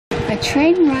A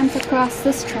train runs across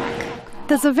this track.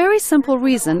 There's a very simple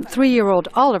reason 3-year-old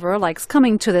Oliver likes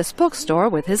coming to this bookstore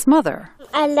with his mother.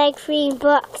 I like reading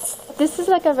books. This is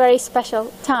like a very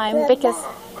special time because,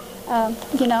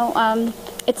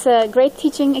 it's a great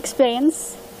teaching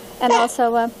experience and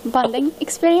also a bonding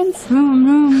experience. Vroom,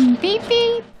 vroom, beep,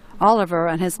 beep. Oliver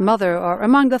and his mother are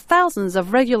among the thousands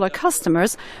of regular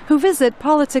customers who visit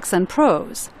Politics and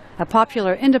Prose, a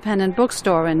popular independent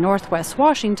bookstore in Northwest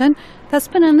Washington that's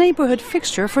been a neighborhood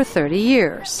fixture for 30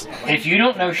 years. If you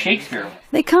don't know Shakespeare...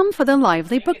 They come for the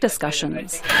lively book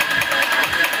discussions,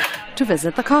 to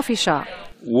visit the coffee shop,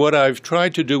 what I've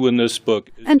tried to do in this book,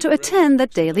 and to attend the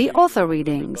daily author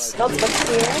readings.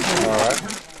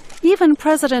 Even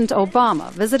President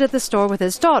Obama visited the store with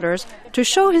his daughters to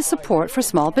show his support for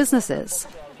small businesses.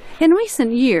 In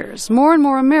recent years, more and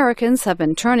more Americans have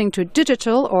been turning to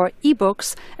digital or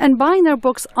e-books and buying their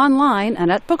books online and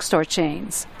at bookstore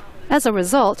chains. As a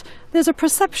result, there's a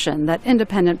perception that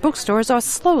independent bookstores are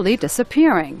slowly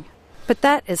disappearing. But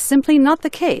that is simply not the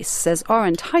case, says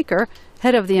Orrin Teicher,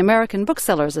 head of the American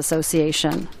Booksellers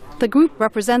Association. The group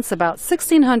represents about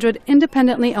 1,600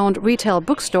 independently owned retail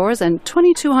bookstores and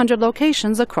 2,200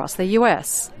 locations across the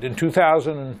U.S. In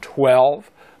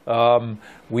 2012,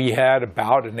 we had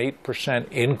about an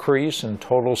 8% increase in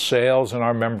total sales in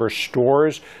our member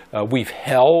stores. We've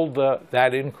held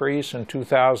that increase in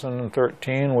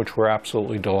 2013, which we're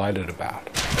absolutely delighted about.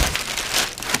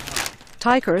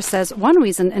 Teicher says one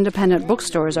reason independent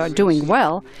bookstores are doing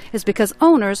well is because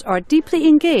owners are deeply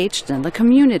engaged in the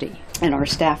community. And our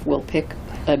staff will pick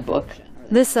a book.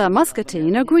 Lissa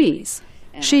Muscatine agrees.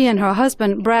 She and her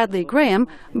husband, Bradley Graham,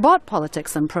 bought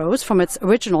Politics and Prose from its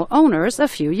original owners a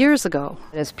few years ago.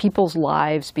 As people's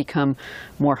lives become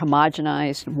more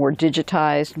homogenized, more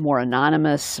digitized, more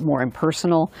anonymous, more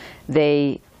impersonal,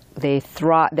 they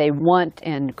want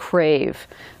and crave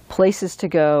places to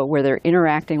go where they're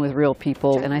interacting with real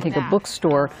people. And I think a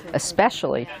bookstore,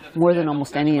 especially, more than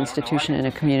almost any institution in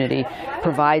a community,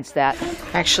 provides that.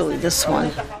 Actually, this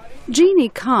one. Jeannie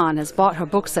Kahn has bought her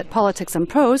books at Politics and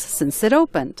Prose since it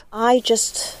opened. I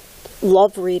just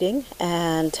love reading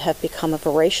and have become a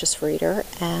voracious reader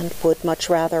and would much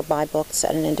rather buy books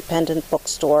at an independent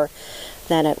bookstore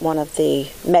than at one of the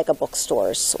mega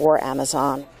bookstores or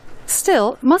Amazon.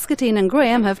 Still, Muscatine and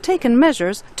Graham have taken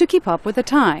measures to keep up with the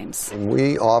times.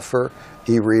 We offer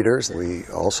e-readers. We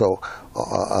also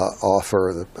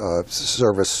offer the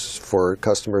service for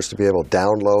customers to be able to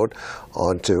download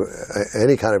onto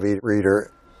any kind of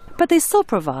e-reader. But they still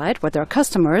provide what their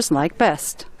customers like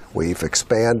best. We've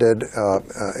expanded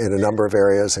in a number of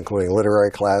areas, including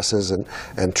literary classes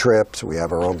and trips. We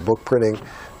have our own book printing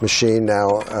machine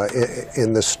now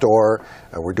in the store.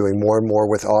 We're doing more and more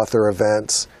with author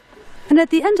events. And at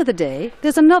the end of the day,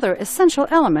 there's another essential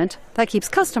element that keeps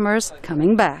customers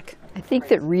coming back. I think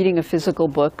that reading a physical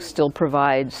book still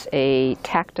provides a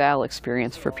tactile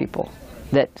experience for people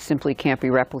that simply can't be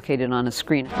replicated on a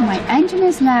screen. My engine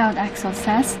is loud, Axel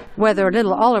says. Whether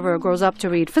little Oliver grows up to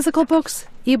read physical books,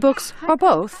 e-books, or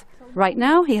both, right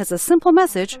now he has a simple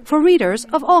message for readers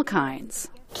of all kinds.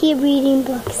 Keep reading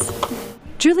books.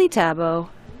 Julie Tabo,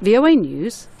 VOA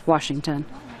News, Washington.